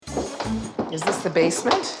Is this the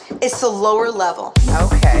basement? It's the lower level.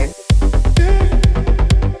 Okay.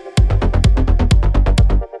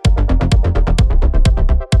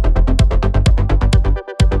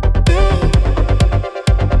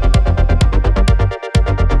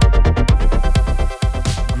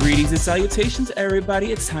 Greetings and salutations,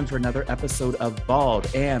 everybody. It's time for another episode of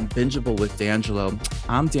Bald and Bingeable with D'Angelo.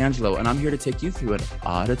 I'm D'Angelo, and I'm here to take you through an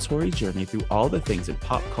auditory journey through all the things in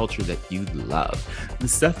pop culture that you love, the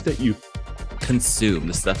stuff that you consume,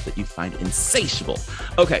 the stuff that you find insatiable.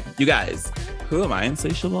 Okay, you guys, who am I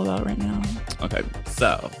insatiable about right now? Okay,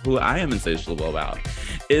 so who I am insatiable about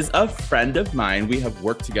is a friend of mine. We have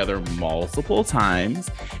worked together multiple times,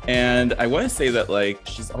 and I want to say that like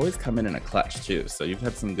she's always come in a clutch too. So you've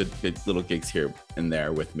had some good little gigs here and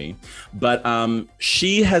there with me, but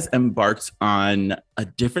she has embarked on a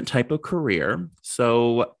different type of career.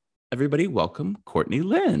 So everybody, welcome Courtney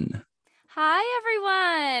Lynn. Hi,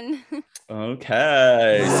 everyone.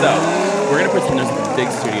 Okay, so we're gonna pretend there's a big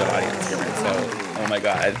studio audience here, right? So, oh my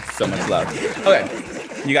God, so much love.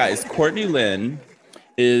 Okay, you guys, Courtney Lynn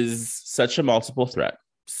is such a multiple threat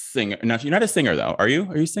singer. Not, you're not a singer though, are you?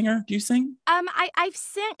 Are you a singer? Do you sing? I've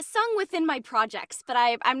sung within my projects, but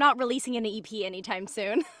I'm not releasing an EP anytime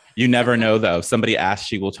soon. You never know though. Somebody asked,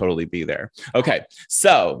 she will totally be there. Okay,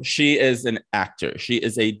 so she is an actor, she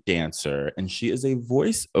is a dancer, and she is a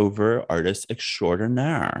voiceover artist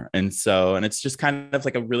extraordinaire. And it's just kind of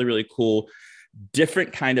like a really, really cool,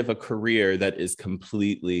 different kind of a career that is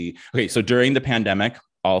completely okay. So during the pandemic,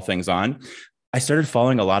 all things on, I started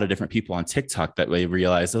following a lot of different people on TikTok that way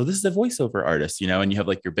realized, oh, this is a voiceover artist, you know, and you have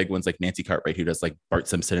like your big ones like Nancy Cartwright, who does like Bart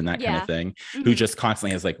Simpson and that kind of thing, who just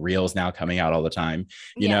constantly has like reels now coming out all the time,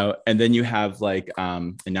 you know, and then you have like,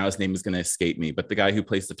 and now his name is going to escape me, but the guy who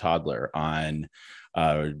plays the toddler on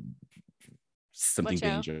something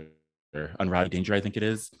Danger, on Roddy Danger, I think it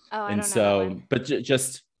is. Oh, and so,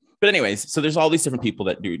 but anyways, so there's all these different people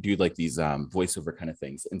that do like these voiceover kind of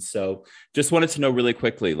things. And so just wanted to know really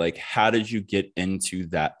quickly, like, how did you get into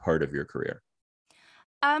that part of your career?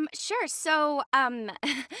 Sure. So,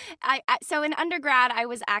 so in undergrad, I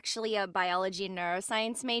was actually a biology and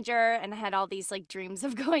neuroscience major and had all these like dreams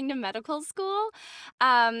of going to medical school.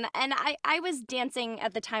 And I was dancing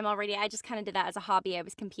at the time already. I just kind of did that as a hobby. I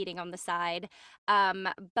was competing on the side.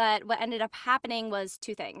 But what ended up happening was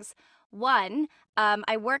two things. One,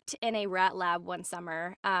 I worked in a rat lab one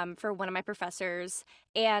summer for one of my professors,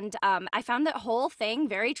 and I found that whole thing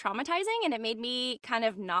very traumatizing, and it made me kind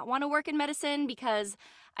of not want to work in medicine because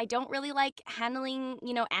I don't really like handling,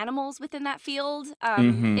 animals within that field.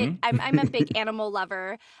 I'm a big animal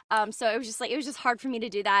lover, so it was just hard for me to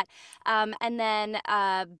do that. And then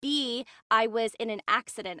B, I was in an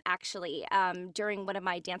accident actually during one of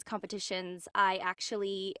my dance competitions. I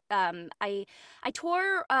actually I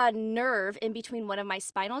tore a nerve in between one of my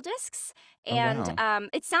spinal discs, and Oh, wow.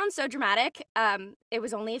 it sounds so dramatic. It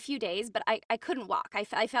was only a few days, but I couldn't walk.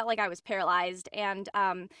 I felt like I was paralyzed, and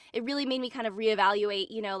it really made me kind of reevaluate,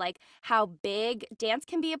 like how big dance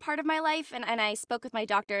can be a part of my life. And I spoke with my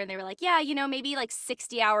doctor, and they were like, yeah, maybe like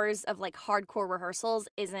 60 hours of like hardcore rehearsals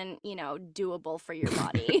isn't, doable for your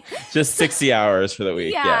body. Just 60 hours for the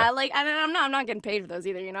week. Yeah, Yeah. like I'm not getting paid for those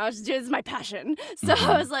either, it's my passion. So I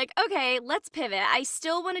Mhm. was like, okay, let's pivot. I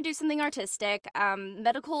still want to do something artistic.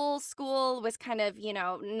 Medical school was kind of,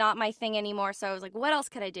 not my thing anymore. So I was like, what else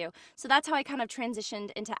could I do? So that's how I kind of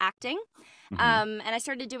transitioned into acting. Mhm. And I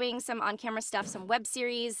started doing some on-camera stuff, some web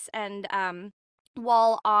series, and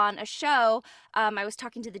while on a show, I was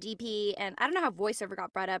talking to the DP, and I don't know how voiceover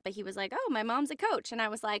got brought up, but he was like, "Oh, my mom's a coach," and I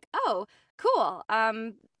was like, "Oh, cool.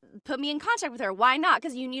 Put me in contact with her. Why not?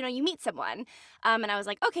 Because you meet someone." And I was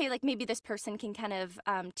like, "Okay, like maybe this person can kind of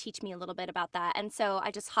teach me a little bit about that." And so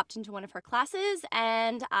I just hopped into one of her classes,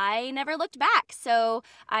 and I never looked back. So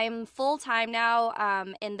I'm full time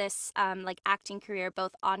now in this like acting career,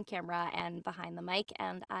 both on camera and behind the mic,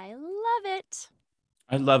 and I love it.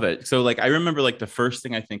 I love it. So like I remember like the first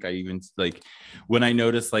thing I think I even like when I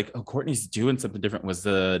noticed like, oh, Courtney's doing something different was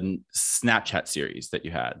the Snapchat series that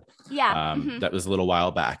you had. Yeah. That was a little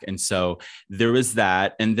while back. And so there was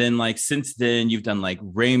that. And then like since then you've done like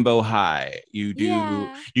Rainbow High.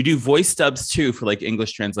 Yeah. You do voice dubs too for like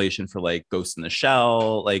English translation for like Ghost in the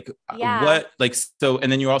Shell. Like Yeah.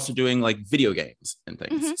 and then you're also doing like video games and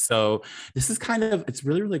things. hmm So this is kind of, it's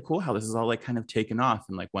really, really cool how this is all like kind of taken off.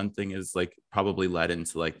 And like one thing is like probably led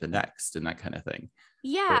into like the next and that kind of thing.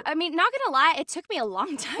 Yeah, I mean, not gonna lie, it took me a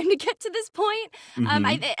long time to get to this point.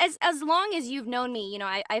 Mm-hmm. As long as you've known me,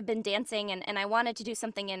 I've been dancing and I wanted to do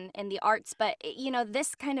something in the arts, but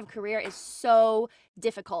this kind of career is so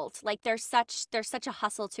difficult. Like there's such a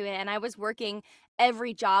hustle to it, and I was working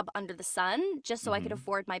every job under the sun just so I could Mm-hmm.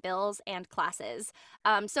 afford my bills and classes.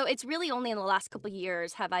 So it's really only in the last couple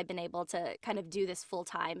years have I been able to kind of do this full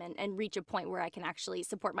time and reach a point where I can actually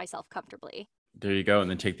support myself comfortably. There you go. And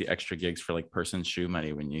then take the extra gigs for like person's shoe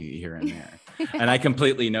money when you here and there. And I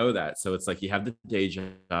completely know that. So it's like you have the day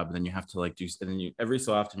job, and then you have to like do, and then you every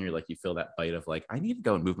so often you're like, you feel that bite of like, I need to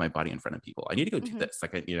go and move my body in front of people. I need to go do Mhm. this.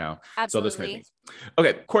 Like, so those kind of Absolutely. things.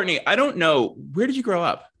 Okay. Courtney, I don't know. Where did you grow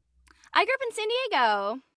up? I grew up in San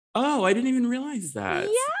Diego. Oh, I didn't even realize that.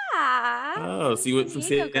 Yeah, Oh, I'm a so you went San from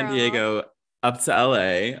Diego San girl. Diego up to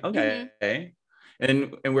LA. Hmm. Okay.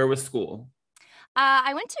 And where was school?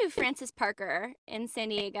 I went to Francis Parker in San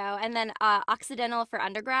Diego, and then Occidental for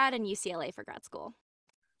undergrad and UCLA for grad school.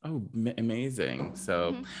 Oh, amazing.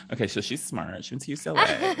 So, Hmm. okay, so she's smart. She went to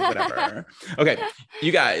UCLA, whatever. Okay,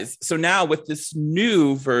 you guys. So now with this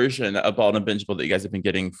new version of Bald and Bingeable that you guys have been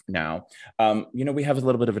getting now, we have a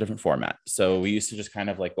little bit of a different format. So we used to just kind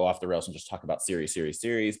of like go off the rails and just talk about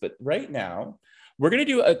series. But right now, we're going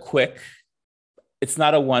to do a quick, it's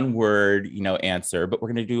not a one word, answer, but we're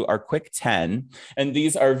going to do our quick 10. And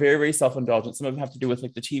these are very, very self-indulgent. Some of them have to do with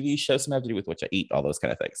like the TV show. Some have to do with what you eat, all those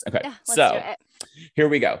kind of things. Okay. Yeah, let's do So it. here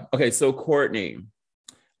we go. Okay. So Courtney,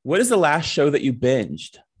 what is the last show that you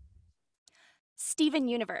binged? Steven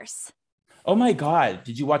Universe. Oh my God.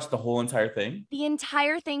 Did you watch the whole entire thing? The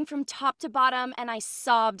entire thing from top to bottom, and I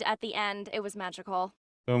sobbed at the end. It was magical.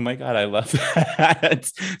 Oh my God. I love that.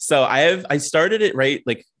 So I started it right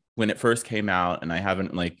like when it first came out, and I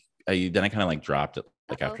haven't then I kind of like dropped it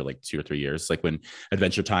like Uh-oh. after like 2 or 3 years, like when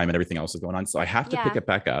Adventure Time and everything else was going on. So I have to pick Yeah, it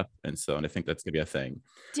back up. And I think that's gonna be a thing.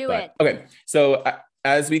 do it. But okay. So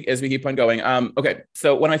as we keep on going, okay.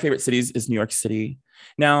 So one of my favorite cities is New York City.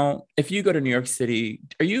 Now, if you go to New York City,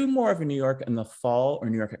 are you more of a New York in the fall or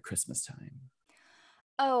New York at Christmas time?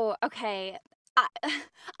 Oh, okay. I,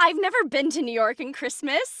 I've never been to New York in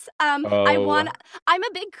Christmas. Oh, I'm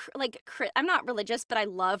a big I'm not religious, but I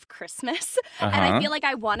love Christmas, and I uh-huh. feel like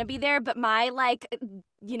I want to be there. But my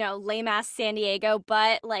lame ass San Diego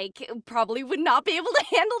butt probably would not be able to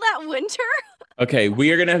handle that winter. Okay,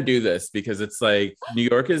 we are gonna do this because it's like New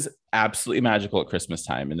York is absolutely magical at Christmas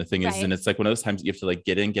time. And the thing is, Right. and it's like one of those times you have to like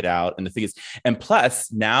get in, get out. And the thing is, and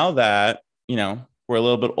plus now that, we're a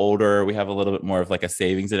little bit older, we have a little bit more of like a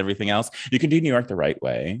savings and everything else, you can do New York the right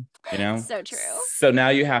way, you know? So true. So now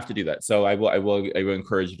you have to do that. So I will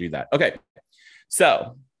encourage you to do that. Okay.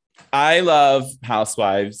 So I love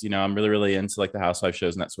Housewives. I'm really, really into like the Housewife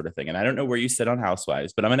shows and that sort of thing. And I don't know where you sit on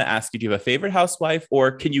Housewives, but I'm going to ask you, do you have a favorite housewife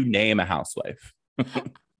or can you name a housewife?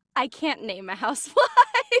 I can't name a housewife.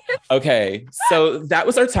 Okay, so that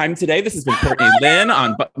was our time today. This has been Courtney Oh Lynn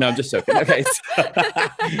on, no! no, I'm just joking. Okay,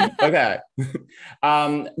 okay.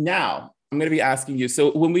 Now I'm going to be asking you.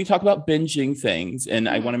 So when we talk about binging things, and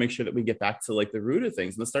I want Mhm. to make sure that we get back to like the root of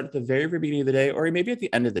things, let's start at the very, very beginning of the day, or maybe at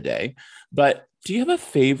the end of the day. But do you have a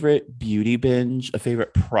favorite beauty binge, a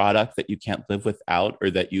favorite product that you can't live without, or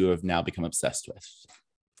that you have now become obsessed with?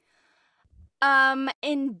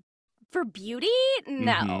 In For beauty,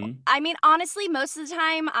 no. Mm-hmm. I mean, honestly, most of the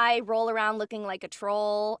time I roll around looking like a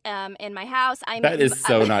troll in my house. That is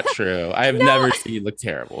so not true. I have No, never seen you look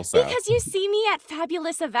terrible. So. because you see me at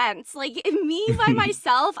fabulous events. Like me by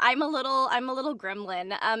myself, I'm a little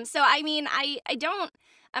gremlin. So I mean, I don't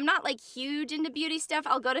I'm not like huge into beauty stuff.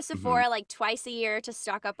 I'll go to Mhm. Sephora like twice a year to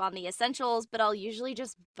stock up on the essentials, but I'll usually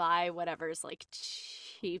just buy whatever's like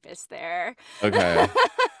cheapest there. Okay.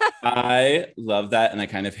 I love that. And I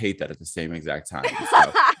kind of hate that at the same exact time.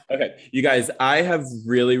 So, okay. You guys, I have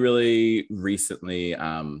really, really recently,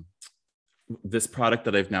 this product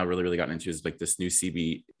that I've now really, really gotten into is like this new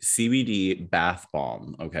CBD bath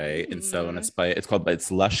bomb. Okay. And Mm.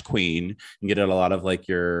 it's Lush Queen. You can get it at a lot of like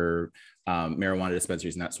your marijuana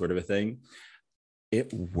dispensaries and that sort of a thing.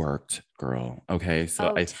 It worked, girl. Okay.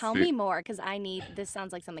 So Oh, tell me more because this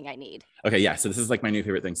sounds like something I need. Okay, yeah. So this is like my new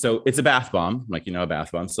favorite thing. So it's a bath bomb, like a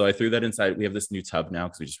bath bomb. So I threw that inside. We have this new tub now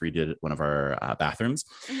because we just redid one of our bathrooms,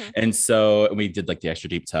 Hmm. and so we did like the extra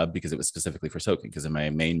deep tub because it was specifically for soaking. Because in my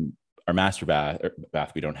main our master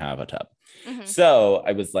bath, we don't have a tub. Mhm. So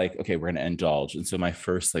I was like, okay, we're gonna indulge. And so my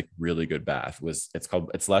first like really good bath was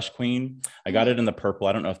it's Lush Queen. I got it in the purple.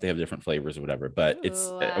 I don't know if they have different flavors or whatever, but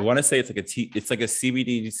Ooh. I want to say it's like it's like a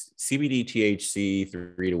CBD THC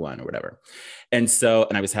 3-to-1 or whatever. And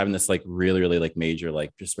I was having this like really, really like major,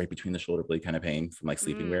 like just right between the shoulder blade kind of pain from like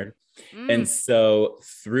sleeping weird. And so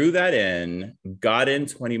threw that in, got in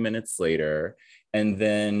 20 minutes later, and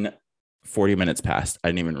then 40 minutes passed. I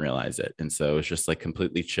didn't even realize it. And so it was just like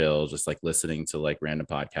completely chill, just like listening to like random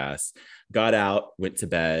podcasts, got out, went to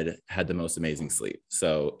bed, had the most amazing sleep.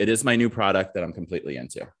 So it is my new product that I'm completely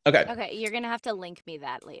into. Okay. You're going to have to link me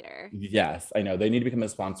that later. Yes, I know. They need to become a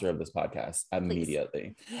sponsor of this podcast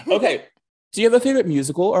immediately. Okay. Do you have a favorite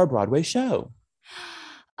musical or a Broadway show?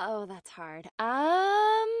 Oh, that's hard. On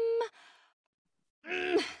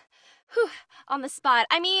the spot.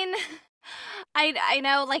 I mean, I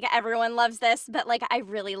know like everyone loves this, but like I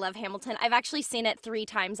really love Hamilton. I've actually seen it 3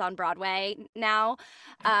 times on Broadway now.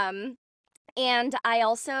 And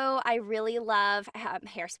I really love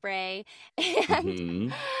Hairspray.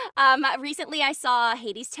 And recently I saw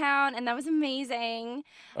Hadestown, and that was amazing.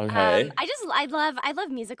 Okay. I love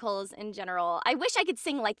musicals in general. I wish I could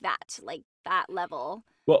sing like that level.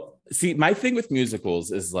 Well, see, my thing with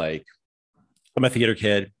musicals is like, I'm a theater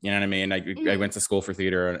kid, you know what I mean? I went to school for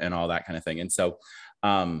theater and all that kind of thing. And so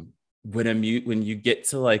when you get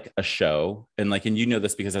to like a show and you know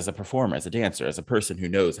this because as a performer, as a dancer, as a person who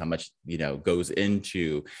knows how much, goes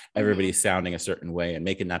into everybody sounding a certain way and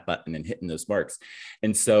making that button and hitting those marks.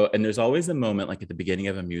 And there's always a moment like at the beginning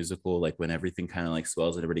of a musical, like when everything kind of like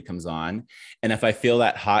swells and everybody comes on. And if I feel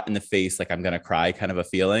that hot in the face, like I'm going to cry kind of a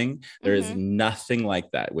feeling, there is nothing like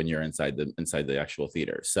that when you're inside the actual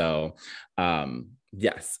theater. So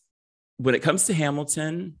yes, when it comes to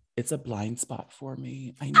Hamilton, it's a blind spot for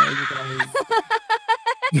me. I know you guys.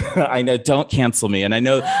 I know, don't cancel me. And I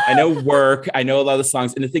know work. I know a lot of the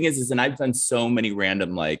songs. And the thing is, and I've done so many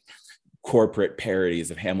random like corporate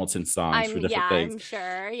parodies of Hamilton songs for different things. I'm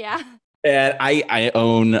sure. Yeah. And I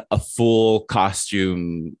own a full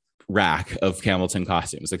costume rack of Hamilton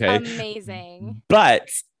costumes. Okay. Amazing. But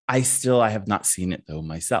I have not seen it though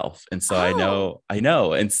myself. And so I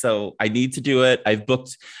know. And so I need to do it. I've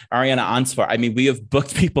booked Ariana Ansvar. I mean, we have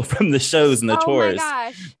booked people from the shows and the tours,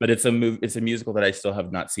 my gosh. But it's a musical that I still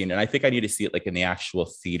have not seen. And I think I need to see it like in the actual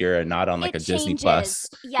theater and not on like a Disney Plus.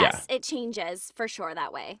 Yes, it changes for sure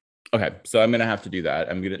that way. Okay. So I'm going to have to do that.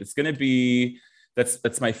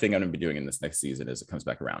 That's my thing I'm going to be doing in this next season as it comes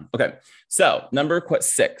back around. Okay. So number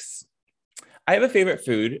 6, I have a favorite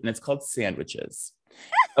food and it's called sandwiches.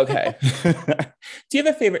 Okay. Do you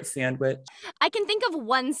have a favorite sandwich? I can think of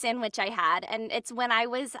one sandwich I had, and it's when I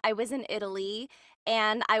was in Italy,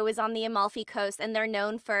 and I was on the Amalfi Coast, and they're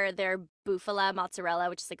known for their bufala mozzarella,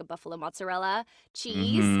 which is like a buffalo mozzarella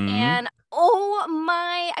cheese. And oh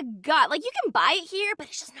my God, like you can buy it here, but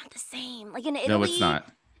it's just not the same. Like in Italy, no, it's not.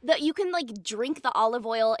 You can like drink the olive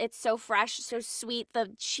oil. It's so fresh, so sweet. The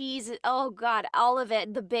cheese, oh God, all of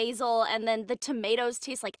it. The basil, and then the tomatoes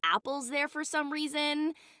taste like apples there for some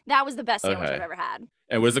reason. That was the best sandwich I've ever had.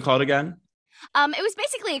 And what is it called again? It was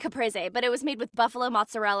basically a caprese, but it was made with buffalo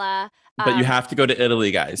mozzarella. But you have to go to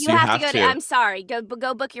Italy, guys. You have to go to. I'm sorry. Go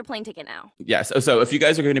book your plane ticket now. Yes. So if you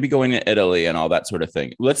guys are going to be going to Italy and all that sort of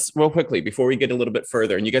thing, let's real quickly before we get a little bit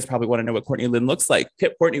further. And you guys probably want to know what Courtney Lynn looks like.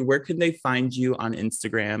 Courtney, where can they find you on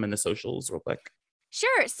Instagram and the socials, real quick?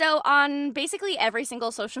 Sure. So on basically every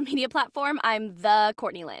single social media platform, I'm the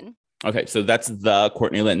Courtney Lynn. Okay, so that's the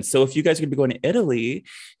Courtney Lynn. So if you guys are going to be going to Italy,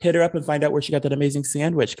 hit her up and find out where she got that amazing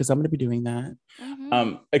sandwich, because I'm going to be doing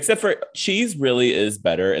that. Except for cheese really is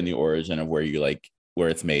better in the origin of where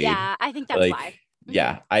it's made. Yeah, I think that's why.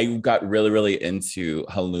 Yeah, I got really, really into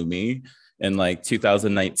halloumi in like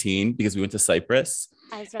 2019 because we went to Cyprus.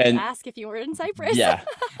 I was about to ask if you were in Cyprus. Yeah.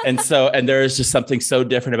 And there is just something so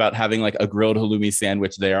different about having like a grilled halloumi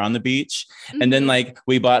sandwich there on the beach. And then like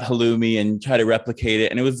we bought halloumi and try to replicate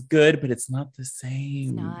it. And it was good, but it's not the same.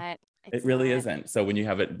 It's not. It really isn't. So when you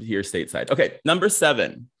have it here stateside. Okay. Number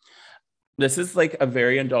 7. This is like a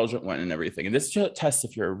very indulgent one and everything. And this tests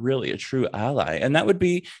if you're really a true ally. And that would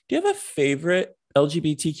be, do you have a favorite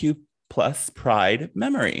LGBTQ plus pride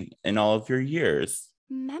memory in all of your years?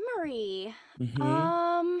 Memory.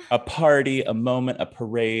 A party, a moment, a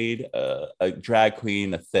parade, a drag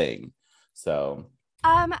queen, a thing. So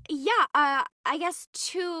Yeah, I guess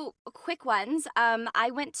two quick ones.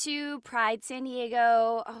 I went to Pride San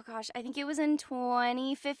Diego. Oh gosh, I think it was in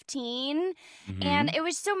 2015, and Hmm. it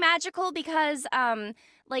was so magical because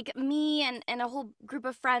like me and a whole group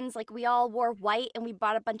of friends, like we all wore white and we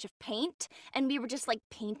bought a bunch of paint and we were just like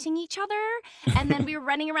painting each other, and then we were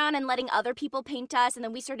running around and letting other people paint us, and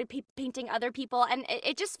then we started painting other people, and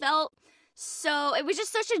it just felt so it was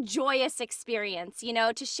just such a joyous experience,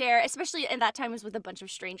 to share, especially in that time was with a bunch of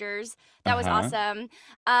strangers. That was Uh-huh. awesome.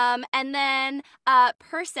 And then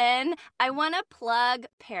person, I want to plug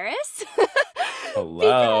Paris Hello.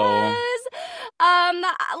 because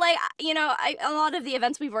like a lot of the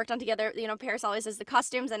events we've worked on together, Paris always does the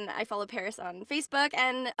costumes, and I follow Paris on Facebook,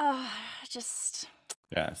 and just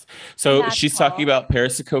Yes. So she's talking magical. about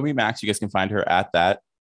Paris Jacoby Max. You guys can find her at that,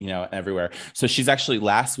 everywhere. So she's actually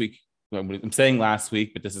last week. Well, I'm saying last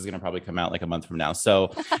week, but this is going to probably come out like a month from now.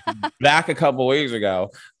 So back a couple weeks ago,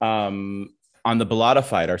 on the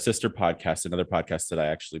Bellotified, our sister podcast, another podcast that I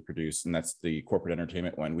actually produce, and that's the corporate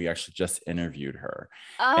entertainment one. We actually just interviewed her,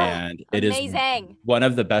 Oh, and it is amazing. one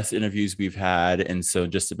of the best interviews we've had. And so,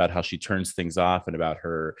 just about how she turns things off and about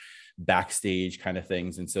her backstage kind of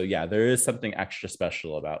things. And so, yeah, there is something extra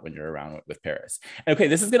special about when you're around with Paris. Okay,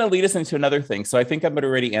 this is going to lead us into another thing. So, I think I've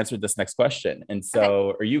already answered this next question, and Okay.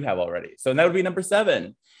 so, or you have already. So that would be number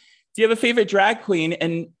 7. Do you have a favorite drag queen?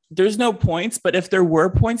 And there's no points, but if there were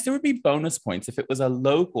points, there would be bonus points if it was a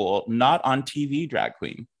local, not on TV drag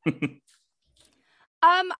queen.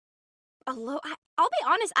 Um, I'll be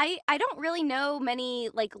honest, I don't really know many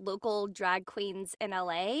like local drag queens in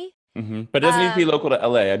LA. Mm-hmm. But it doesn't need to be Um, local to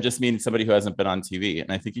LA. I just mean somebody who hasn't been on TV. And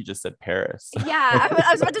I think you just said Paris. yeah,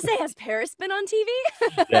 I was about to say, has Paris been on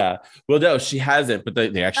TV? Yeah. Well, no, she hasn't, but they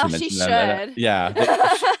Oh, actually she mentioned that. should.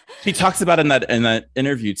 Yeah. She talks about it in that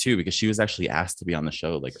interview too, because she was actually asked to be on the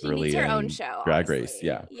show like She needs early her own in show, Drag Race. honestly.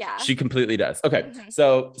 Yeah. Yeah. She completely does. Okay. Mhm.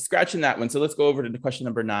 So scratching that one. So let's go over to question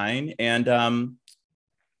number 9. And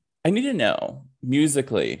I need to know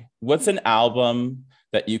musically, what's an album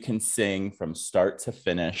that you can sing from start to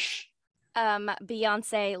finish?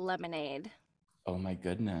 Beyonce Lemonade. Oh my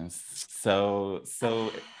goodness. So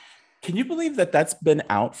can you believe that that's been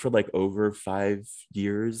out for like over 5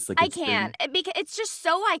 years? Like I it's can been. because it's just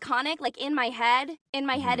so iconic. Like in my head,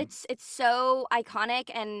 Mhm. it's so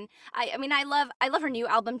iconic, and I mean, I love her new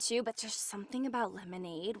album too. But there's something about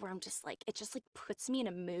Lemonade where I'm just like, it just like puts me in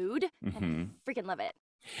a mood, and I Mhm. freaking love it.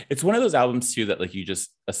 It's one of those albums too that like you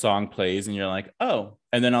just a song plays and you're like, oh,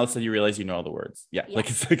 and then all of a sudden you realize you know all the words. Yeah, Yes.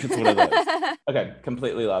 like it's one of those. Okay,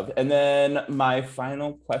 completely love. And then my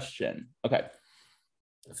final question. Okay,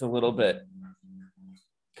 it's a little bit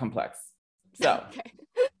complex. So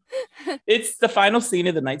Okay. it's the final scene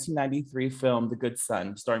of the 1993 film The Good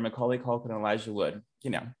Son, starring Macaulay Culkin and Elijah Wood.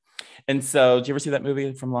 And so, did you ever see that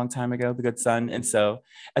movie from a long time ago, The Good Son? And so,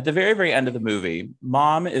 at the very, very end of the movie,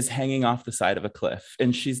 mom is hanging off the side of a cliff,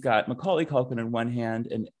 and she's got Macaulay Culkin in one hand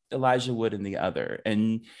and Elijah Wood in the other.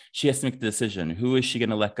 And she has to make the decision: who is she going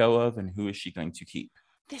to let go of, and who is she going to keep?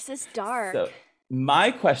 This is dark. So, my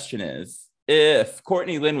question is: if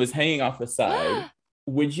Courtney Lynn was hanging off the side,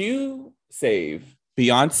 would you save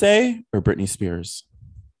Beyonce or Britney Spears?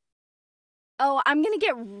 Oh, I'm gonna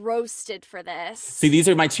get roasted for See, this. these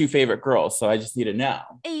are my 2 favorite girls, so I just need to know.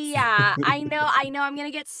 Yeah, I know I'm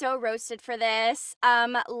gonna get so roasted for this.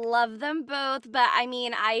 Love them both, but I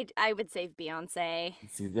mean, I would save Beyonce.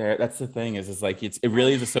 See there, that's the thing is like it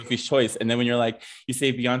really is a Sophie's choice. And then when you're like, you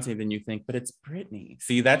say Beyonce, then you think, but it's Britney.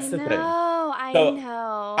 See, I that's the thing. know, I So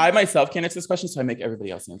know. I myself can't answer this question, so I make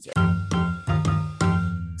everybody else answer.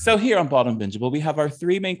 So here on Bald and Bingeable, we have our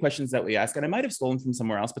 3 main questions that we ask, and I might have stolen from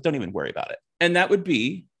somewhere else, but don't even worry about it. And that would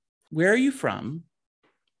be, where are you from?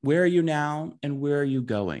 Where are you now? And where are you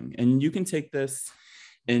going? And you can take this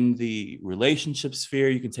in the relationship sphere.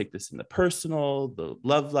 You can take this in the personal, the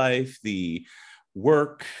love life, the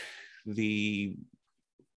work, the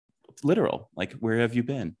literal, like where have you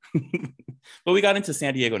been? But we got into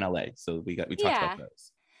San Diego and LA, so we talked about Yeah.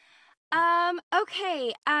 those.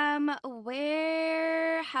 Okay.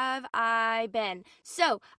 Where have I been?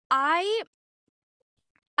 So I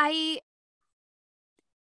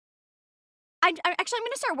I'm actually I'm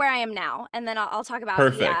gonna start where I am now, and then I'll talk about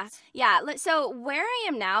Perfect. So where I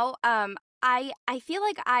am now, I feel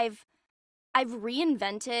like I've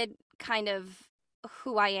reinvented kind of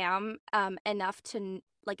who I am enough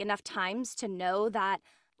enough times to know that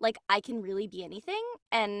like I can really be anything,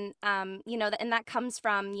 and that comes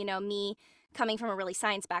from me coming from a really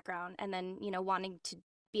science background, and then wanting to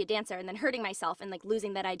be a dancer, and then hurting myself and like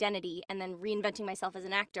losing that identity, and then reinventing myself as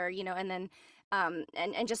an actor, and then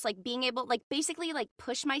and just like being able like basically like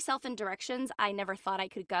push myself in directions I never thought I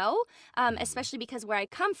could go, especially because where I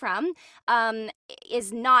come from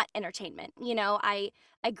is not entertainment.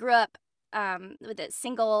 I grew up with a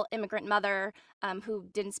single immigrant mother who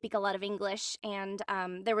didn't speak a lot of English, and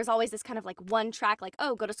there was always this kind of like one track, like,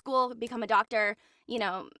 oh, go to school, become a doctor,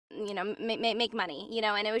 make money,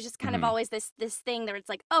 and it was just kind of Mhm. always this thing that it's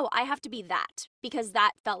like, oh, I have to be that because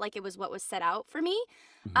that felt like it was what was set out for me.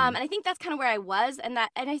 And Mhm. I think that's kind of where I was, and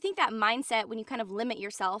I think that mindset when you kind of limit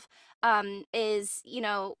yourself is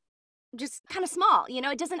just kind of small.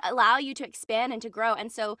 It doesn't allow you to expand and to grow.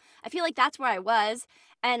 And so I feel like that's where I was,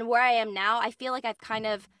 and where I am now. I feel like I've kind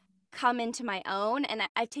of come into my own, and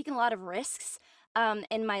I've taken a lot of risks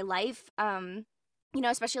in my life.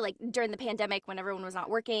 Especially like during the pandemic when everyone was not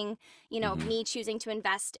working, Mhm. me choosing to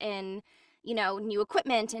invest in, new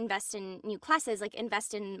equipment, invest in new classes, like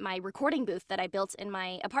invest in my recording booth that I built in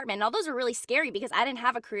my apartment. And all those are really scary because I didn't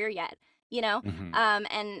have a career yet, you know?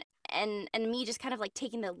 Mhm. And me just kind of like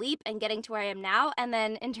taking the leap and getting to where I am now. And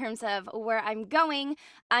then in terms of where I'm going,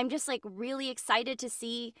 I'm just like really excited to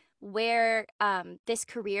see where this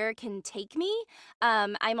career can take me.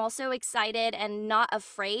 I'm also excited and not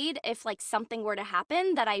afraid if like something were to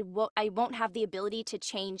happen that I won't have the ability to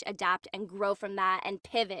change, adapt, and grow from that and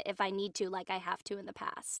pivot if I need to, like I have to in the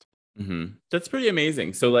past. That's pretty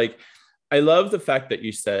amazing. So, like, I love the fact that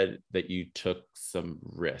you said that you took some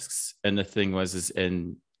risks, and the thing was,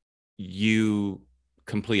 and you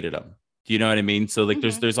completed them. Do you know what I mean? So, like,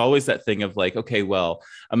 there's Hmm. there's always that thing of like, okay, well,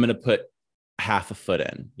 I'm gonna put half a foot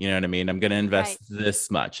in. You know what I mean? I'm gonna Right. invest this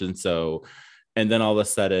much, and then all of a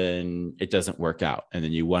sudden it doesn't work out, and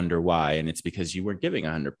then you wonder why, and it's because you weren't giving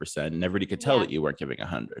 100%, and everybody could tell Yeah. that you weren't giving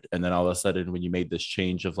 100. And then all of a sudden, when you made this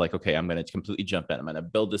change of like, okay, I'm going to completely jump in, I'm going to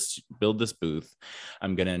build this booth,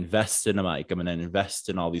 I'm going to invest in a mic, I'm going to invest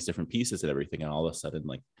in all these different pieces and everything, and all of a sudden,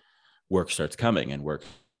 like, work starts coming and work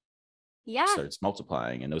Yeah. starts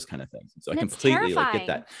multiplying and those kind of things. And so I And it's completely like get terrifying.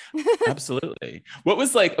 that. Absolutely. What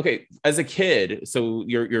was like, okay, as a kid, so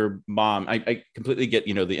your mom, I completely get,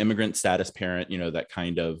 the immigrant status parent, that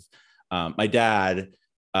kind of, my dad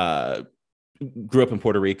uh grew up in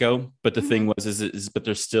Puerto Rico, but the Hmm. thing was, but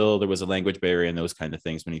there was a language barrier and those kind of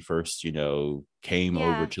things when he first, came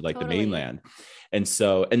over Yeah, to like the totally. mainland. And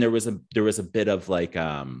there was a bit of like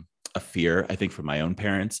a fear, I think, from my own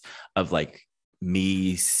parents of like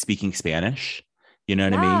me speaking Spanish. You know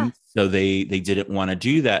what I Yeah. mean? So they didn't want to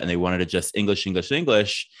do that, and they wanted to just English, English,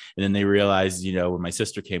 English. And then they realized, when my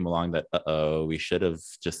sister came along, that we should have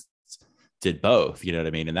just did both. You know what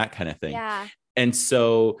I mean? And that kind of thing. Yeah. And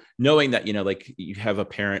so knowing that, like, you have a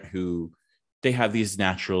parent who they have these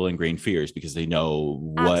natural ingrained fears because they know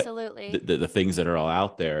what Absolutely. the things that are all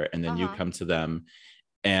out there, and then you Uh-huh. come to them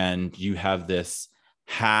and you have this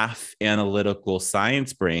half analytical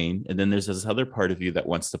science brain, and then there's this other part of you that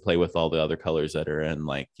wants to play with all the other colors that are in,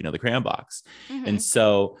 like, the crayon box. And Hmm.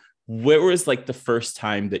 so where was like the first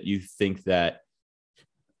time that you think that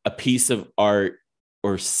a piece of art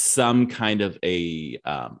or some kind of a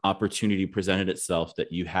opportunity presented itself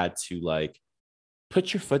that you had to like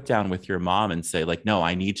put your foot down with your mom and say, like, no,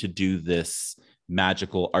 I need to do this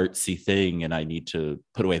magical artsy thing, and I need to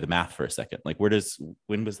put away the math for a second? Like,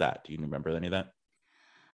 when was that? Do you remember any of that?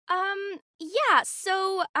 Yeah,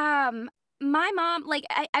 so, my mom, like,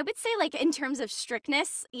 I would say, like, in terms of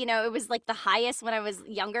strictness, it was, like, the highest when I was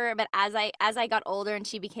younger, but as I got older and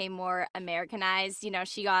she became more Americanized,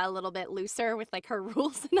 she got a little bit looser with, like, her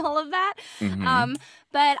rules and all of that. Mm-hmm. Um,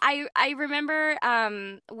 but I remember,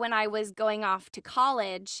 when I was going off to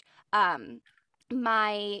college, I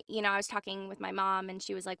was talking with my mom, and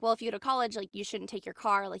she was like, well, if you go to college, like, you shouldn't take your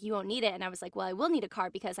car, like, you won't need it. And I was like, well, I will need a car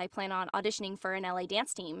because I plan on auditioning for an LA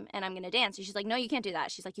dance team and I'm going to dance. And she's like, no, you can't do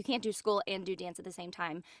that. She's like, you can't do school and do dance at the same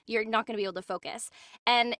time. You're not going to be able to focus.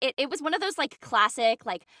 And it was one of those like classic,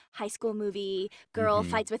 like, high school movie girl Mm-hmm.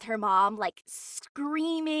 fights with her mom, like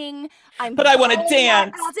screaming, But I'm I want to bawling my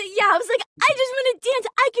dance. eyes out. Yeah, I was like, I just want to dance.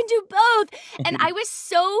 I can do both. And I was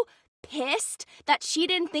so pissed that she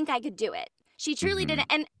didn't think I could do it. She truly Mm-hmm. didn't.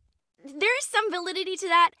 And there's some validity to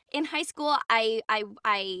that. In high school, I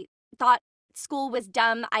thought school was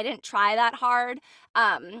dumb. I didn't try that hard.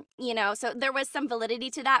 So there was some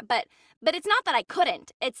validity to that, but it's not that I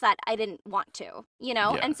couldn't. It's that I didn't want to.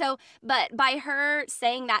 Yeah. And so, but by her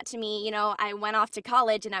saying that to me, I went off to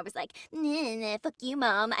college and I was like, nah, nah, fuck you,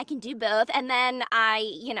 mom. I can do both. And then I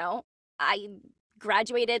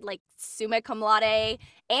graduated like summa cum laude,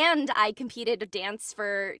 and I competed dance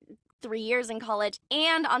for 3 years in college,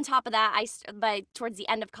 and on top of that, by towards the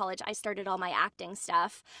end of college, I started all my acting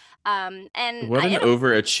stuff. And What an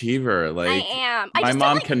overachiever. I Like, am. I my just don't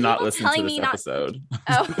mom like cannot people listen to telling this me not. episode.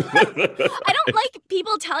 Oh, I don't like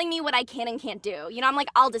people telling me what I can and can't do. I'm like,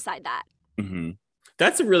 I'll decide that. Mhm.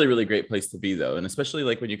 That's a really, really great place to be, though. And especially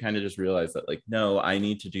like when you kind of just realize that, like, no, I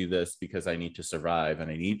need to do this because I need to survive. And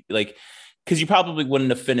I need, like, because you probably wouldn't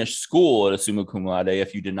have finished school at a summa cum laude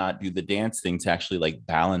if you did not do the dance thing to actually like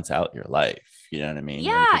balance out your life. You know what I mean?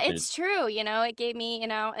 Yeah, it's true. It gave me,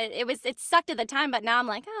 it sucked at the time, but now I'm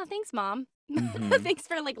like, oh, thanks, Mom. Mhm. Thanks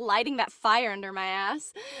for like lighting that fire under my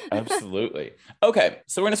ass. Absolutely. Okay.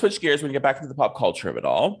 So we're going to switch gears. We're going to get back into the pop culture of it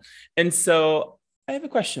all. And so I have a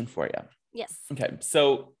question for you. Yes. Okay.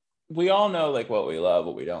 So we all know like what we love,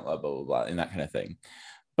 what we don't love, blah, blah, blah, and that kind of thing.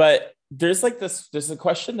 But there's a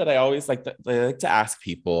question that I always like to ask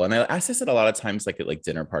people. And I ask this at a lot of times, like at like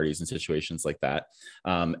dinner parties and situations like that.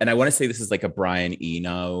 And I want to say this is like a Brian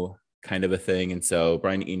Eno kind of a thing. And so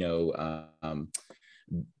Brian Eno,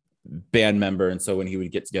 band member, and so when he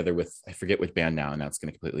would get together with, I forget which band now, and now it's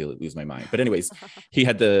going to completely lose my mind, but anyways, he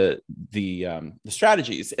had the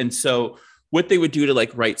strategies. And so what they would do to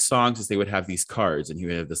like write songs is they would have these cards, and he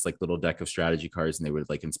would have this like little deck of strategy cards, and they would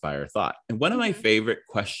like inspire thought. And one of my favorite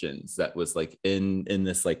questions that was like in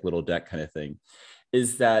this like little deck kind of thing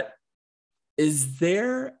is that, is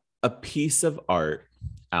there a piece of art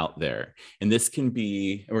out there, and this can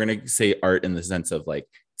be, we're going to say art in the sense of like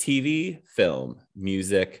TV, film,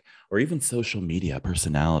 music, or even social media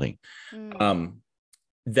personality,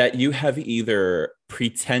 that you have either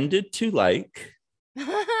pretended to like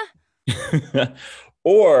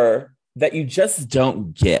or that you just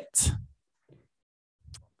don't get?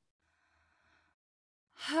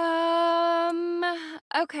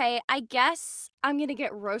 Okay, I guess I'm gonna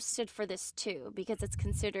get roasted for this too, because it's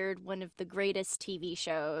considered one of the greatest TV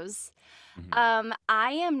shows. I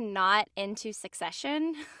am not into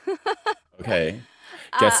Succession. Okay.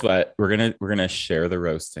 Guess what? We're gonna share the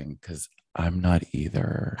roasting because I'm not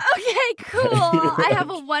either. Okay, cool. I have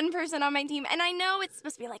a 1% on my team, and I know it's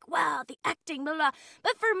supposed to be like, wow, the acting, blah blah.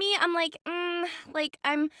 But for me, I'm like,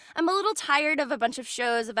 I'm a little tired of a bunch of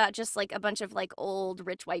shows about just like a bunch of like old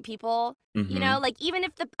rich white people. Like even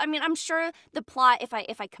if I'm sure the plot, if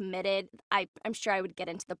I committed, I'm sure I would get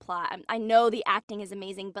into the plot. I know the acting is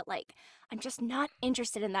amazing, but like I'm just not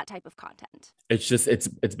interested in that type of content. It's just it's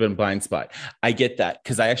been blind spot. I get that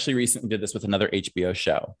because I actually recently did this with another HBO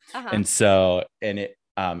show, and so and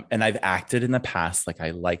I've acted in the past like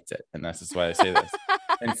I liked it, and that's just why I say this.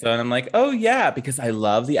 And so I'm like, oh yeah, because I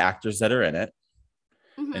love the actors that are in it,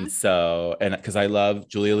 and so because I love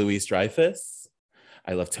Julia Louis-Dreyfus,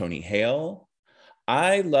 I love Tony Hale,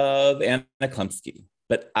 I love Anna Klumsky,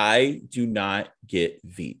 but I do not get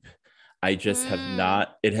Veep. I just have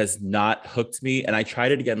not, it has not hooked me. And I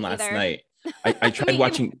tried it again last night. I tried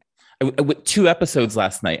watching 2 episodes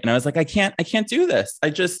last night, and I was like, I can't do this.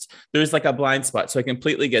 There's like a blind spot. So I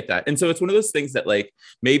completely get that. And so it's one of those things that like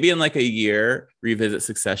maybe in like a year revisit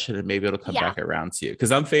Succession, and maybe it'll come back around to you.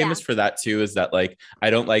 Cause I'm famous for that too, is that like, I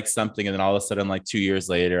don't like something, and then all of a sudden, like 2 years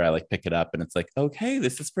later, I like pick it up, and it's like, okay,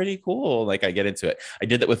 this is pretty cool. Like I get into it. I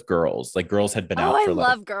did that with Girls. Like Girls had been out for I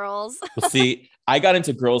love Girls. Well, see, I got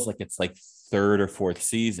into Girls like it's like 3rd or 4th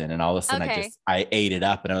season, and all of a sudden I ate it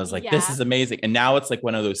up, and I was like, this is amazing. And now it's like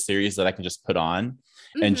one of those series that I can just put on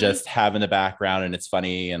and just have in the background, and it's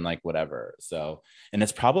funny and like whatever. So, and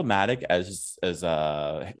it's problematic as what's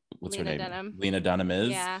her name? Dunham. Lena Dunham is.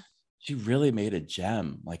 Yeah. She really made a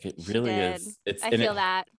gem. Like it really is. I feel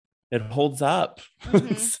that. It holds up.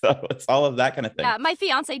 So it's all of that kind of thing. Yeah, my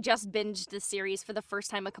fiance just binged the series for the first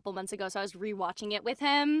time a couple months ago, so I was rewatching it with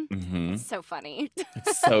him. It's so funny.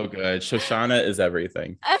 It's so good. Shoshana is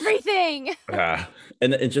everything. Everything.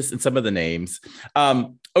 And just in some of the names.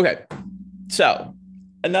 Okay. So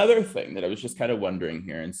another thing that I was just kind of wondering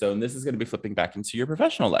here, and this is going to be flipping back into your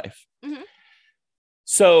professional life.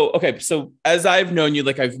 So, okay. So as I've known you,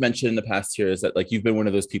 like I've mentioned in the past here, is that like, you've been one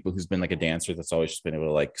of those people who's been like a dancer that's always just been able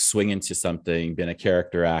to like swing into something, been a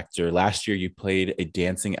character actor. Last year you played a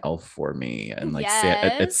dancing elf for me, and like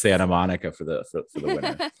at Santa Monica for the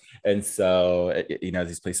winter. And so,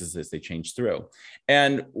 these places as they change through.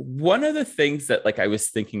 And one of the things that like I was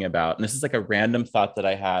thinking about, and this is like a random thought that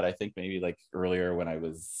I had, I think maybe like earlier when I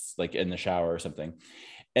was like in the shower or something.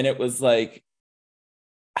 And it was like,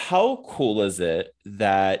 how cool is it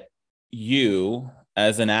that you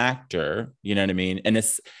as an actor, you know what I mean? And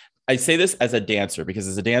I say this as a dancer, because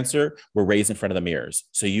as a dancer, we're raised in front of the mirrors.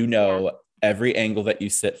 So, every angle that you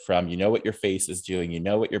sit from, what your face is doing,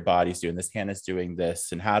 what your body's doing, this hand is doing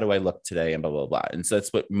this, and how do I look today, and blah, blah, blah. And so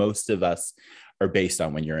that's what most of us are based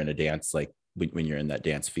on when you're in a dance, like when you're in that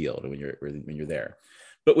dance field, or when you're there.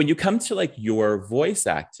 But when you come to like your voice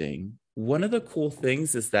acting, one of the cool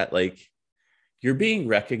things is that like you're being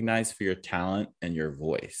recognized for your talent and your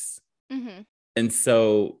voice. Mm-hmm. And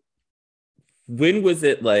so when was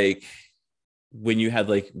it like, when you had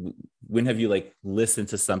like, when have you like listened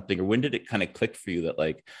to something, or when did it kind of click for you that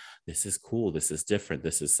like, this is cool, this is different,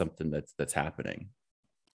 this is something that's happening?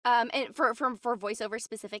 And for voiceover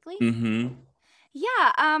specifically? Mm-hmm.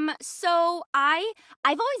 Yeah, so I've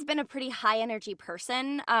always been a pretty high energy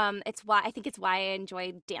person. I think it's why I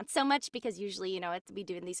enjoy dance so much, because usually, we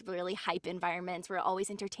do in these really hype environments. We're always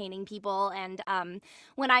entertaining people. And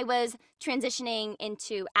when I was transitioning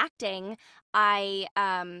into acting, I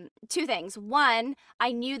two things. One,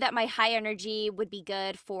 I knew that my high energy would be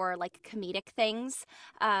good for like comedic things,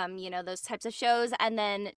 those types of shows. And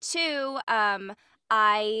then two,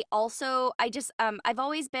 I've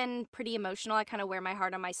always been pretty emotional. I kind of wear my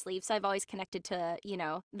heart on my sleeve. So I've always connected to,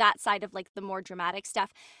 that side of like the more dramatic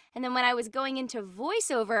stuff. And then when I was going into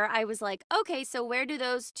voiceover, I was like, okay, so where do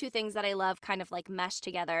those two things that I love kind of like mesh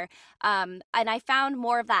together? And I found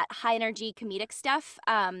more of that high energy comedic stuff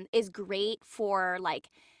is great for like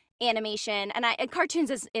animation, and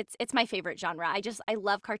cartoons is it's my favorite genre. I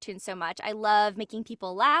love cartoons so much. I love making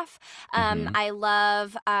people laugh. Mm-hmm. I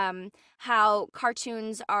love how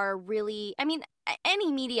cartoons are really, I mean,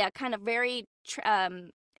 any media kind of very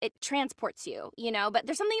it transports you, but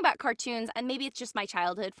there's something about cartoons, and maybe it's just my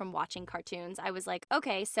childhood from watching cartoons. I was like,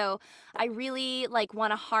 okay, so I really like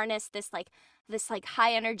want to harness this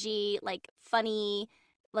high energy, like funny,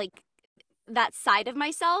 like that side of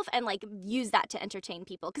myself, and like use that to entertain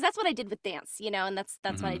people, because that's what I did with dance, and that's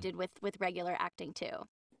what I Mm-hmm. did with regular acting too.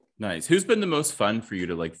 Nice. Who's been the most fun for you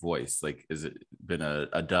to like voice? Like, is it been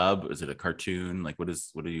a dub? Is it a cartoon? Like, what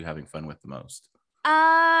are you having fun with the most?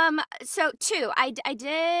 So two, I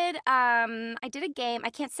did a game. I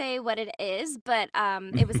can't say what it is, but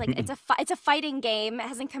it was like it's a fighting game. It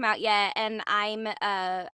hasn't come out yet, and I'm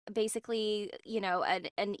basically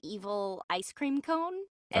an evil ice cream cone.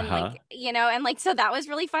 And Uh-huh. so that was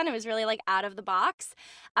really fun. It was really like out of the box.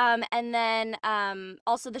 And then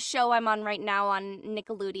also the show I'm on right now on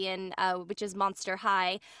Nickelodeon, which is Monster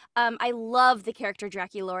High. I love the character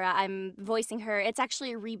Draculaura. I'm voicing her. It's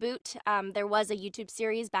actually a reboot. There was a YouTube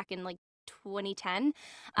series back in like 2010.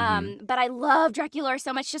 Mm-hmm. But I love Draculaura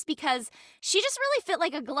so much just because she just really fit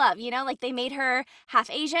like a glove, like they made her half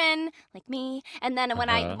Asian, like me. And then when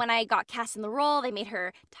I Uh-huh. when I got cast in the role, they made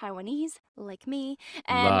her Taiwanese, like me.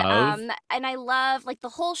 And Love. I love like the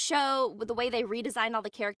whole show with the way they redesigned all the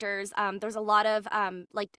characters. There's a lot of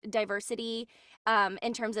like diversity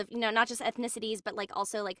in terms of not just ethnicities, but like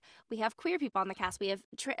also like we have queer people on the cast, we have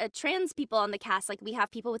trans people on the cast, like we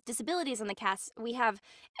have people with disabilities on the cast, we have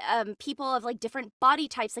people of like different body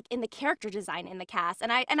types like in the character design in the cast.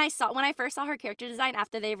 And I saw, when I first saw her character design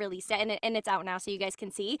after they released it, and it's out now so you guys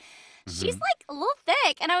can see, she's Mm-hmm. like a little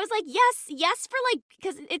thick, and I was like, yes, for like,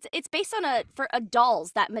 because it's based on a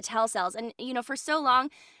dolls that Mattel sells, and for so long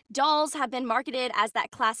dolls have been marketed as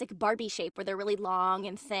that classic Barbie shape where they're really long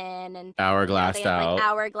and thin, and they Hourglassed have like out.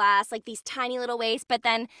 hourglass, like these tiny little waists. But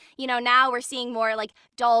then, now we're seeing more like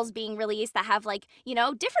dolls being released that have like,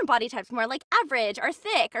 different body types, more like average or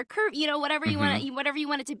thick or curvy, Mm-hmm. whatever you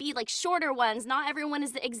want it to be, like shorter ones. Not everyone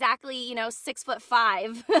is exactly,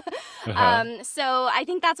 6'5". Uh-huh. So I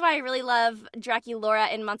think that's why I really love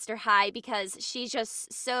Draculaura in Monster High, because she's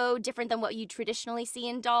just so different than what you traditionally see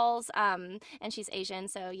in dolls. And she's Asian,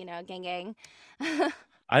 so gang gang.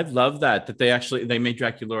 I love that they made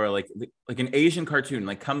Draculaura like an Asian cartoon,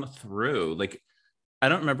 like come through. Like, I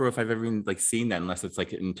don't remember if I've ever even like seen that, unless it's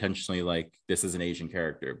like intentionally like this is an Asian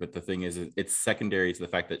character. But the thing is, it's secondary to the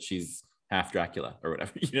fact that she's half Dracula or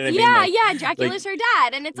whatever. You know what I mean? Yeah, yeah, Dracula's Like, her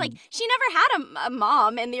dad, and it's like she never had a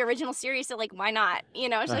mom in the original series, so like why not?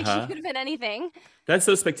 It's like she uh-huh. could have been anything. That's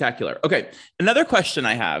so spectacular. Okay, another question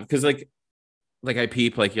I have, because like I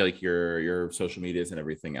peep like your social medias and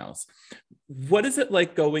everything else. What is it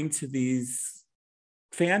like going to these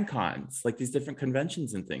fan cons, like these different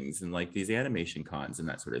conventions and things, and like these animation cons and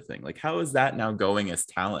that sort of thing? Like, how is that now going as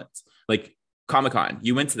talent? Like Comic-Con,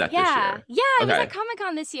 you went to that this Yeah, year. yeah, I was at Okay,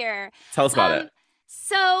 Comic-Con this year. tell us about Um, it.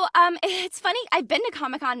 it's funny. I've been to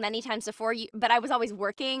Comic-Con many times before, but I was always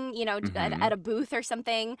working, at Mm-hmm. a booth or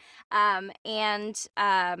something. And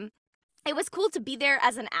it was cool to be there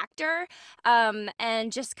as an actor,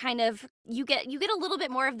 and just kind of you get a little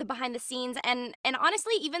bit more of the behind the scenes. And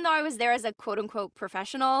honestly, even though I was there as a quote unquote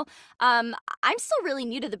professional, I'm still really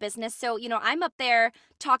new to the business. So I'm up there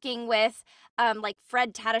talking with like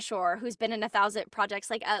Fred Tatasciore, who's been in 1,000 projects,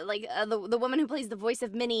 the woman who plays the voice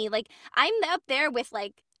of Minnie. Like, I'm up there with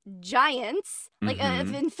like giants, like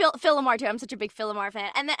Mm-hmm. and Phil Lamar too. I'm such a big Phil Lamar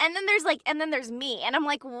fan. And then there's me, and I'm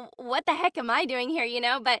like, what the heck am I doing here?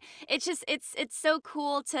 But it's just it's so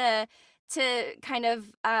cool to kind of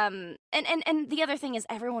and the other thing is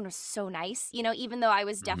everyone was so nice. Even though I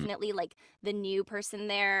was Mm-hmm. definitely like the new person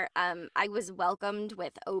there, I was welcomed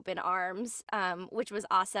with open arms, which was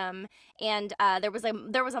awesome. And there was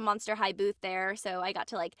a Monster High booth there, so I got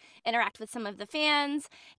to like interact with some of the fans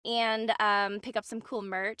and pick up some cool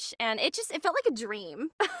merch, and it felt like a dream.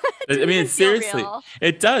 It I didn't mean, even feel seriously, real.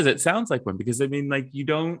 it does. It sounds like one because I mean, like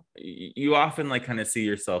you often like kind of see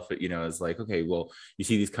yourself, as like, okay, well, you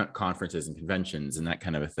see these conferences and conventions and that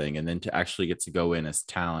kind of a thing. And then to actually get to go in as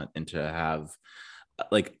talent and to have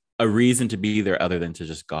like a reason to be there other than to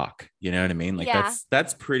just gawk, you know what I mean? Like Yeah.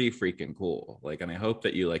 that's pretty freaking cool. Like, and I hope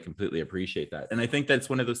that you like completely appreciate that. And I think that's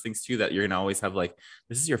one of those things too, that you're gonna always have like,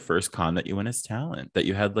 this is your first con that you win as talent, that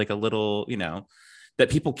you had like a little, that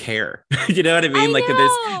people care. You know what I mean? Like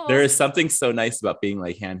there I is something so nice about being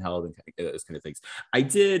like handheld and those kind of things. I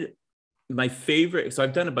did my favorite. So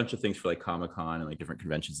I've done a bunch of things for like Comic-Con and like different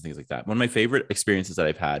conventions and things like that. One of my favorite experiences that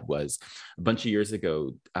I've had was a bunch of years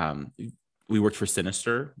ago. We worked for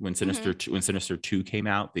Sinister when know. Hmm. Sinister 2 came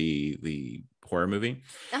out, the horror movie.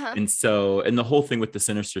 Uh-huh. And the whole thing with the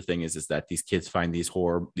Sinister thing is that these kids find these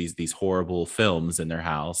horrible films in their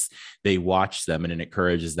house. They watch them and it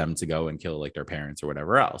encourages them to go and kill like their parents or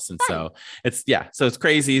whatever else. And Fun. so it's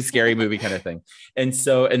crazy, scary movie kind of thing. And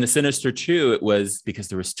so in the Sinister 2, it was because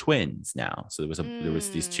there was twins now. So there was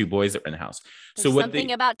these two Mm. boys that were in the house. So There's what something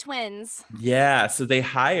they about twins. yeah, so they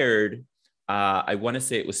hired I want to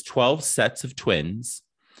say it was 12 sets of twins.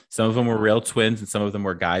 Some of them were Wow. real twins and some of them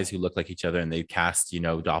were guys who looked like each other, and they cast,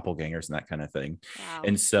 doppelgangers and that kind of thing.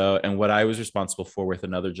 Wow. And what I was responsible for with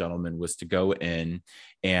another gentleman was to go in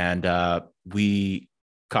and we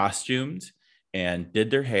costumed and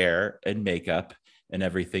did their hair and makeup and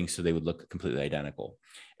everything so they would look completely identical.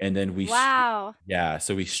 And then Wow.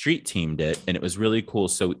 so we street teamed it and it was really cool.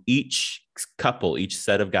 So each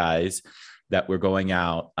set of guys that were going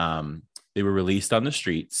out, they were released on the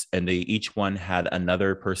streets and they each one had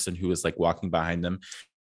another person who was like walking behind them,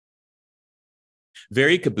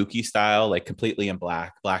 very kabuki style, like completely in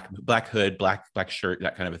black hood, black shirt,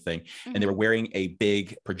 that kind of a thing. And they Hmm. were wearing a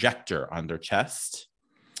big projector on their chest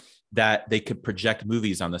that they could project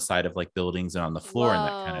movies on the side of like buildings and on the floor and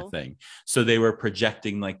that kind of Whoa. thing. So they were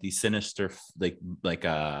projecting like these sinister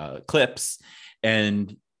clips.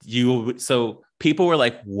 And so people were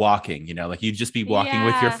like walking, like you'd just be walking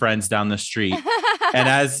with your Yeah. friends down the street.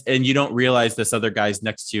 And you don't realize this other guy's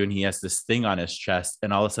next to you and he has this thing on his chest,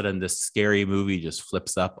 and all of a sudden this scary movie just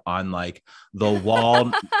flips up on like the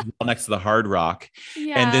wall next to the Hard Rock,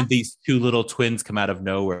 and then Yeah. these two little twins come out of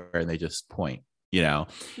nowhere and they just point. And so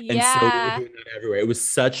we were Yeah. doing that everywhere. It was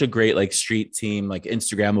such a great like street team, like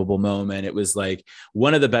Instagrammable moment. It was like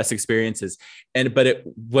one of the best experiences.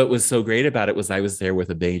 What was so great about it was I was there with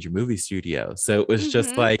a major movie studio. So it was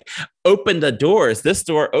just Hmm. like, open the doors. This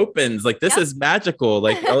door opens. Like, this Yep. is magical.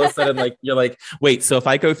 Like all of a sudden, like you're like, wait, so if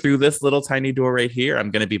I go through this little tiny door right here,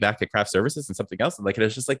 I'm gonna be back at craft services and something else. And like it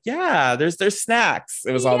was just like, yeah, there's snacks.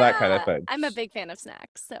 It was all that kind of Yeah. thing. I'm a big fan of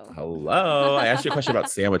snacks, so. Hello. I asked you a question about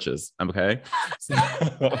sandwiches. I'm okay. So,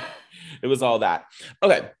 it was all that.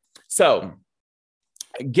 Okay. So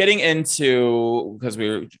getting into, because we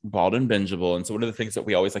were bald and bingeable. And so one of the things that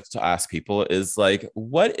we always like to ask people is like,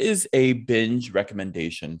 what is a binge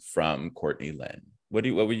recommendation from Courtney Lynn? What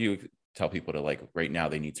would you tell people to like right now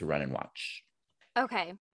they need to run and watch?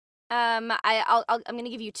 Okay. I'm gonna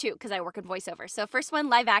give you two because I work in voiceover. So first one,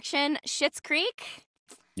 live action, Schitt's Creek.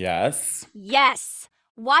 Yes. Yes.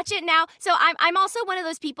 Watch it now. So I'm also one of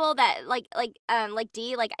those people that like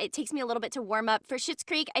D, like it takes me a little bit to warm up for Schitt's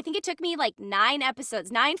Creek. I think it took me like 9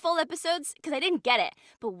 full episodes because I didn't get it.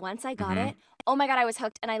 But once I got Mhm. it, oh my God, I was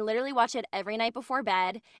hooked, and I literally watch it every night before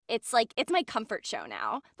bed. It's like it's my comfort show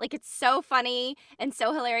now. Like, it's so funny and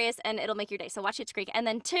so hilarious, and it'll make your day. So watch Schitt's Creek. And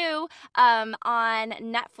then two, on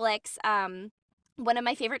Netflix, one of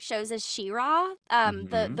my favorite shows is She-Ra,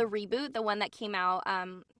 Mhm. the reboot, the one that came out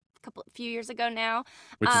few years ago now.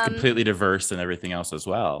 Which is Um, completely diverse and everything else as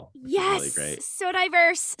well, which is really yes, great. so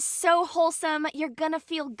diverse, so wholesome. You're gonna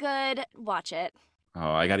feel good. Watch it.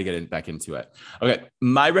 Oh, I got to back into it. Okay.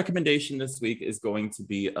 My recommendation this week is going to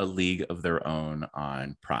be A League of Their Own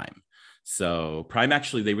on Prime. So Prime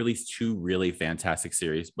actually, they released two really fantastic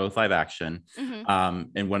series, both live action.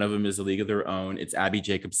 And one of them is A League of Their Own. It's Abby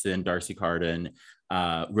Jacobson, Darcy Carden.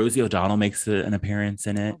 Rosie O'Donnell makes an appearance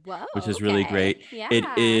in it, Whoa, which is really great. Yeah.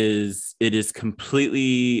 It is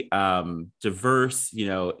completely diverse.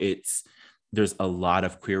 There's a lot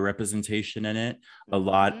of queer representation in it, a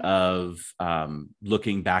lot of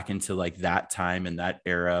looking back into like that time and that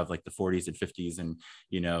era of like the 40s and 50s, and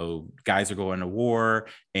guys are going to war,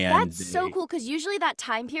 and that's so cool, because usually that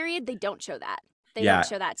time period they don't show that. They Yeah. don't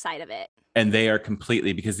show that side of it. And they are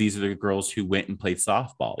completely, because these are the girls who went and played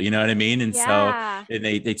softball, you know what I mean? And Yeah. so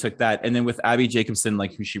they took that. And then with Abby Jacobson,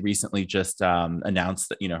 like who she recently just announced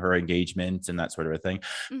that, her engagement and that sort of a thing.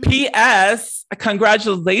 P.S.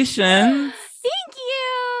 Congratulations. Thank you.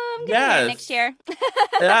 I'm gonna Yes. get it next year.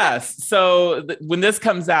 Yes. So when this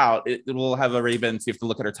comes out, it will have already been, so you have to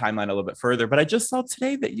look at our timeline a little bit further. But I just saw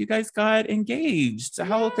today that you guys got engaged. So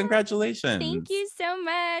Yeah. congratulations. Thank you so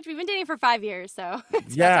much. We've been dating for 5 years, so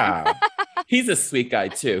it's Yeah. He's a sweet guy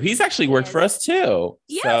too. He's actually worked for us too.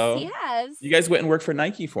 Yes, So he has. you guys went and worked for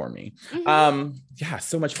Nike for me. Yeah,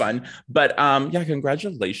 so much fun. But yeah,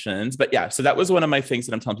 congratulations. But yeah, so that was one of my things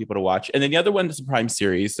that I'm telling people to watch. And then the other one is a Prime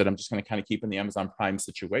series that I'm just going to kind of keep in the Amazon Prime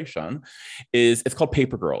situation it's called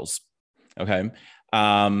Paper Girls. Okay.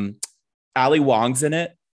 Ali Wong's in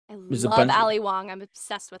it. I There's a love bunch of- Ali Wong. I'm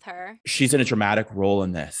obsessed with her. She's in a dramatic role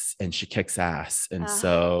in this, and she kicks ass. And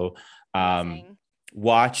so Amazing.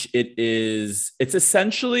 watch it's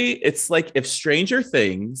essentially, it's like if Stranger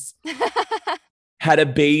Things had a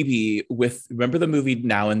baby with, remember the movie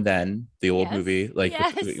Now and Then, the old Yes. movie, like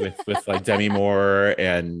Yes. with like Demi Moore,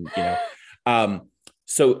 and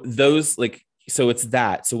so those, like, so it's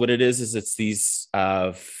that. So what it is it's these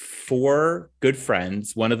 4 good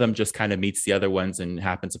friends. One of them just kind of meets the other ones and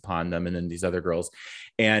happens upon them, and then these other girls,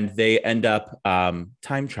 and they end up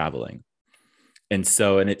time traveling. And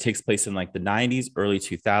it takes place in like the 90s, early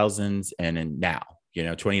 2000s, and in now,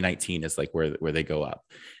 2019 is like where they go up.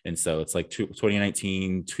 And so it's like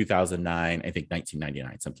 2019, 2009, I think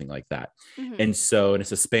 1999, something like that. And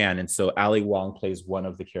it's a span. And so Ali Wong plays one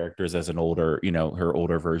of the characters as an older, her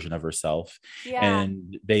older version of herself. Yeah.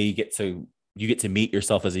 And you get to meet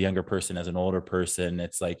yourself as a younger person, as an older person.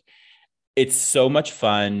 It's like, it's so much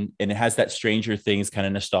fun, and it has that Stranger Things kind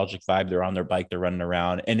of nostalgic vibe. They're on their bike, they're running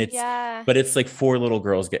around, and but it's like 4 little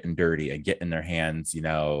girls getting dirty and getting their hands,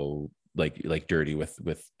 like dirty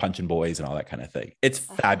with punching boys and all that kind of thing. It's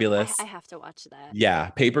fabulous. I have to watch that.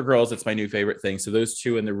 Yeah, Paper Girls, it's my new favorite thing. So those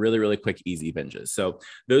 2, and they're really, really quick, easy binges. So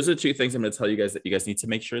those are 2 things I'm going to tell you guys that you guys need to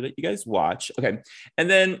make sure that you guys watch. Okay, and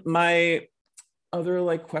then my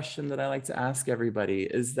other question that I like to ask everybody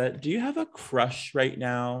is that, do you have a crush right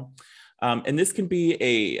now? And this can be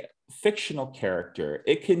a fictional character.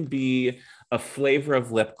 It can be a flavor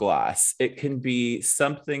of lip gloss. It can be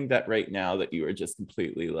something that right now that you are just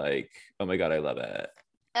completely like, oh my God, I love it.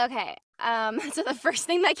 Okay. So the first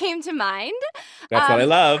thing that came to mind. That's what I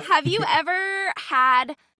love. Have you ever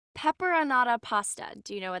had pepperonata pasta?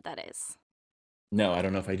 Do you know what that is? No, I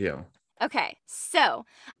don't know if I do. Okay, so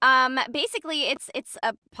basically it's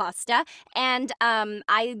a pasta, and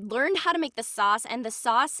I learned how to make the sauce, and the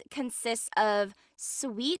sauce consists of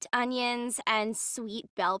sweet onions and sweet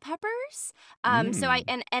bell peppers. So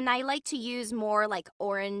I like to use more like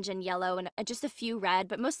orange and yellow and just a few red,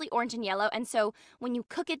 but mostly orange and yellow. And so when you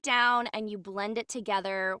cook it down and you blend it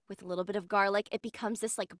together with a little bit of garlic, it becomes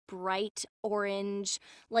this like bright orange,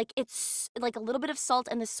 like it's like a little bit of salt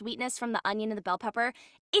and the sweetness from the onion and the bell pepper.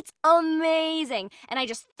 It's amazing. And I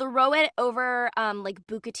just throw it over like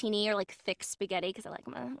bucatini or like thick spaghetti, because I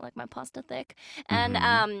like my pasta thick.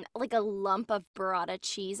 And like a lump of burrata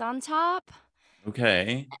cheese on top.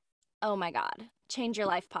 Okay. Oh my God. Change your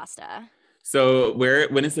life pasta. So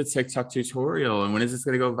when is the TikTok tutorial, and when is this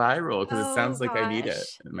going to go viral? Because it sounds like I need it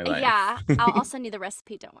in my life. Yeah, I'll send you the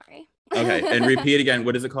recipe. Don't worry. Okay, and repeat again.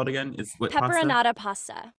 What is it called again? Is what pepperonata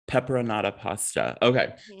pasta? Pepperonata pasta.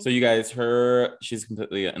 Okay, so you guys, she's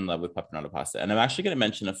completely in love with pepperonata pasta, and I'm actually going to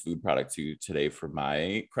mention a food product to you today for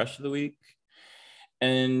my crush of the week,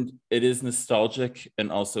 and it is nostalgic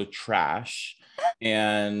and also trash,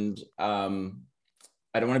 and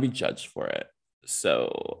I don't want to be judged for it.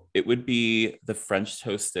 So it would be the French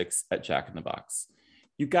toast sticks at Jack in the Box.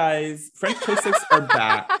 You guys, French toast sticks are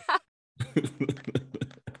back.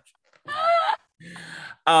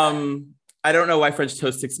 I don't know why French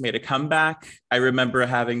toast sticks made a comeback. I remember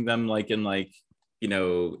having them like in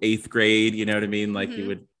 8th grade, you know what I mean? Like you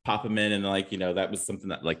would pop them in, and that was something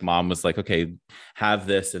that like mom was like, okay, have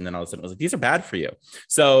this. And then all of a sudden I was like, these are bad for you.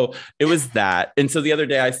 So it was that. And so the other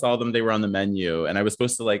day I saw them, they were on the menu, and I was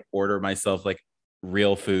supposed to like order myself like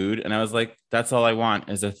real food. And I was like, that's all I want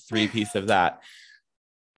is a 3-piece of that.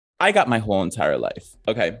 I got my whole entire life.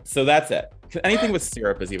 Okay, so that's it. Anything with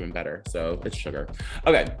syrup is even better. So it's sugar.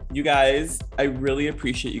 Okay, you guys, I really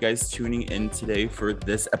appreciate you guys tuning in today for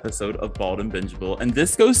this episode of Bald and Bingeable. And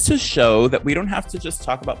this goes to show that we don't have to just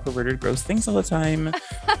talk about perverted, gross things all the time.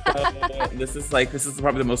 This is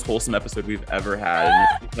probably the most wholesome episode we've ever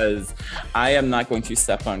had, because I am not going to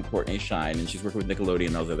step on Courtney Shine, and she's working with Nickelodeon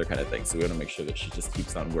and all those other kind of things. So we want to make sure that she just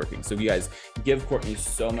keeps on working. So you guys give Courtney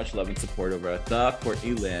so much love and support over at the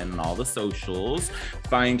Courtney Lynn on all the socials.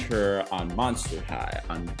 Find her on Monster High,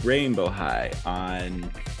 on Rainbow High,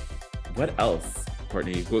 on what else?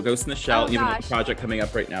 Courtney, Ghost in the Shell. You have a project coming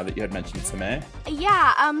up right now that you had mentioned to me.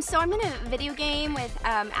 Yeah, so I'm in a video game with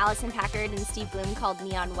Allison Packard and Steve Bloom called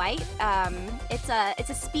Neon White. It's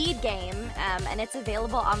a speed game, and it's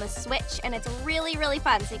available on the Switch, and it's really, really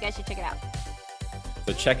fun, so you guys should check it out.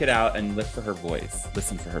 So check it out and look for her voice.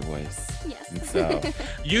 Listen for her voice. Yes. And so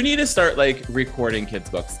you need to start like recording kids'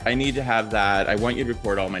 books. I need to have that. I want you to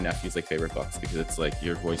record all my nephews' like favorite books, because it's like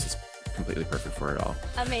your voice is completely perfect for it all.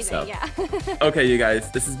 Amazing, so, yeah. Okay, you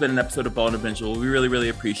guys, this has been an episode of Bald and Bingeable. We really, really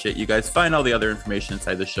appreciate you guys. Find all the other information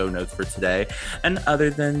inside the show notes for today. And other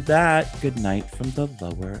than that, good night from the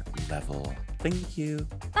lower level. Thank you.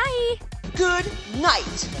 Bye. Good night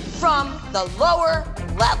from the lower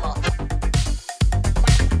level.